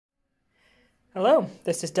Hello,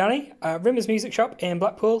 this is Danny at Rimmer's Music Shop in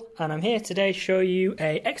Blackpool, and I'm here today to show you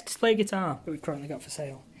a X-Display guitar that we've currently got for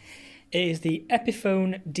sale. It is the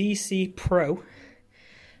Epiphone DC Pro,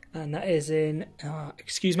 and that is in,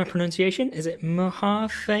 excuse my pronunciation, is it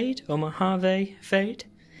Mojave Fade or Mojave Fade?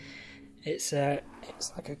 It's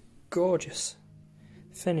like a gorgeous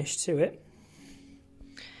finish to it.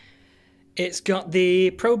 It's got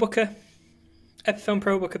the Epiphone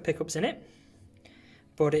Pro Booker pickups in it.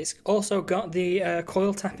 But it's also got the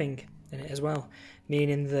coil tapping in it as well,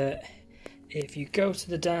 meaning that if you go to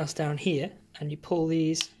the dials down here and you pull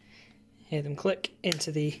these, hear them click,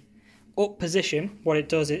 into the up position, what it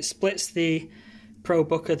does, it splits the Pro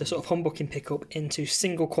Booker, the sort of humbucking pickup, into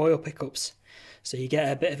single coil pickups. So you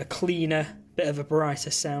get a bit of a cleaner, bit of a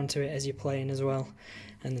brighter sound to it as you're playing as well.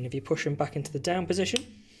 And then if you push them back into the down position,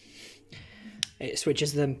 it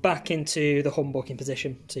switches them back into the humbucking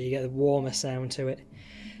position, so you get a warmer sound to it.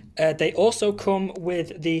 They also come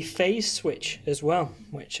with the phase switch as well,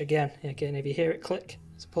 which again, if you hear it click,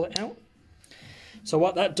 let's pull it out. So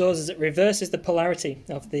what that does is it reverses the polarity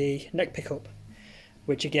of the neck pickup,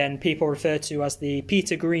 which again people refer to as the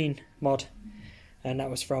Peter Green mod, and that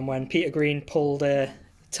was from when Peter Green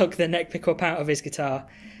took the neck pickup out of his guitar,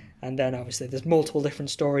 and then obviously there's multiple different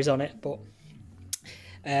stories on it, but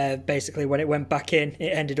basically when it went back in, it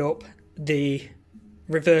ended up the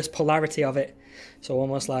reverse polarity of it. So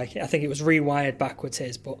almost like, I think it was rewired backwards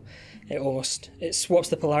but it swaps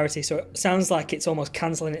the polarity, so it sounds like it's almost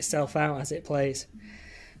cancelling itself out as it plays.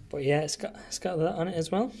 But yeah, it's got that on it as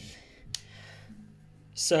well.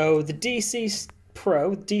 So the DC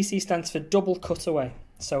Pro, DC stands for double cutaway.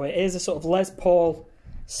 So it is a sort of Les Paul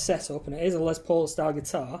setup, and it is a Les Paul style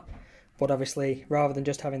guitar, but obviously rather than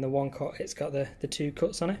just having the one cut, it's got the two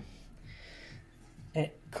cuts on it.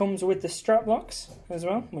 It comes with the strap locks as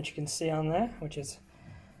well, which you can see on there, which is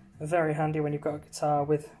very handy when you've got a guitar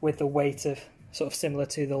with the weight of sort of similar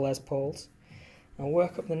to the Les Pauls. I'll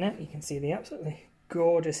work up the neck, you can see the absolutely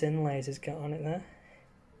gorgeous inlays it's got on it there.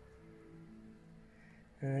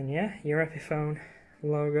 And yeah, your Epiphone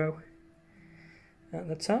logo at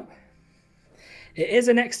the top. It is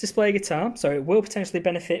an X-Display guitar, so it will potentially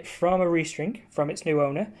benefit from a restring from its new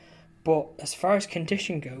owner. But as far as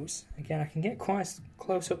condition goes, again, I can get quite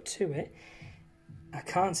close up to it. I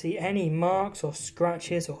can't see any marks or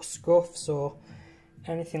scratches or scuffs or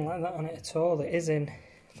anything like that on it at all. It is in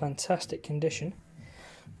fantastic condition.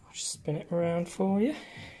 I'll just spin it around for you.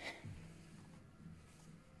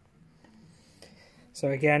 So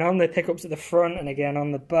again, on the pickups at the front and again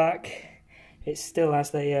on the back, it still has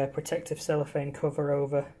the protective cellophane cover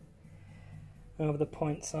over the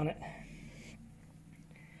points on it.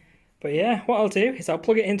 But yeah, what I'll do is I'll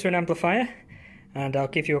plug it into an amplifier and I'll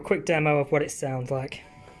give you a quick demo of what it sounds like.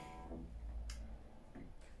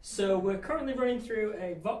 So we're currently running through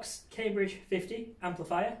a Vox Cambridge 50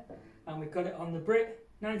 amplifier, and we've got it on the Brit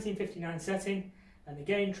 1959 setting, and the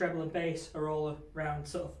gain, treble and bass are all around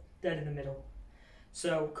sort of dead in the middle.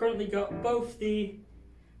 So currently got both the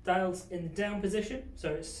dials in the down position, so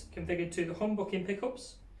it's configured to the humbucking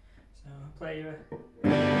pickups. So I'll play you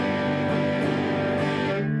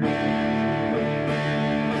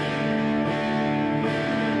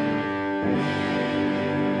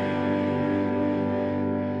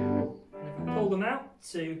pull them out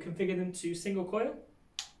to configure them to single coil.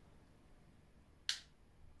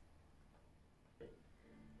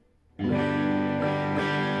 It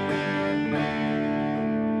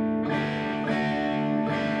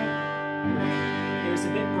was a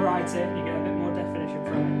bit brighter, you get a bit more definition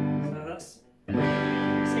from it. So that's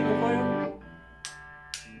single coil.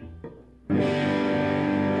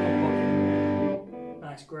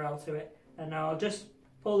 Nice growl to it. And now I'll just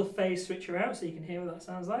pull the phase switcher out so you can hear what that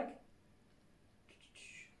sounds like.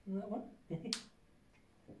 That one.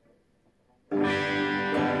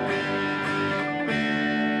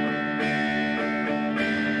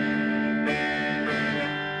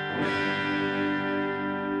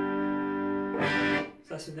 So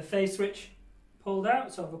that's with the phase switch pulled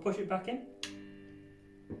out, so if I push it back in.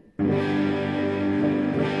 Put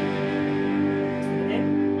it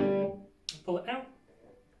in, pull it out.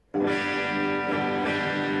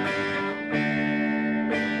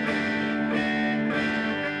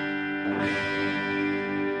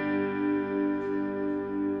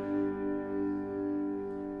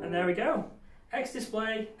 And there we go.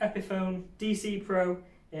 X-Display Epiphone DC Pro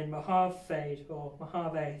in Mojave Fade, or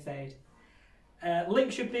Mojave Fade.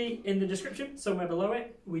 Link should be in the description, somewhere below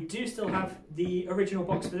it. We do still have the original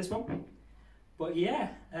box for this one. But yeah,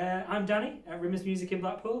 I'm Danny at Rimmer's Music in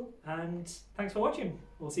Blackpool, and thanks for watching.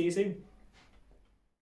 We'll see you soon.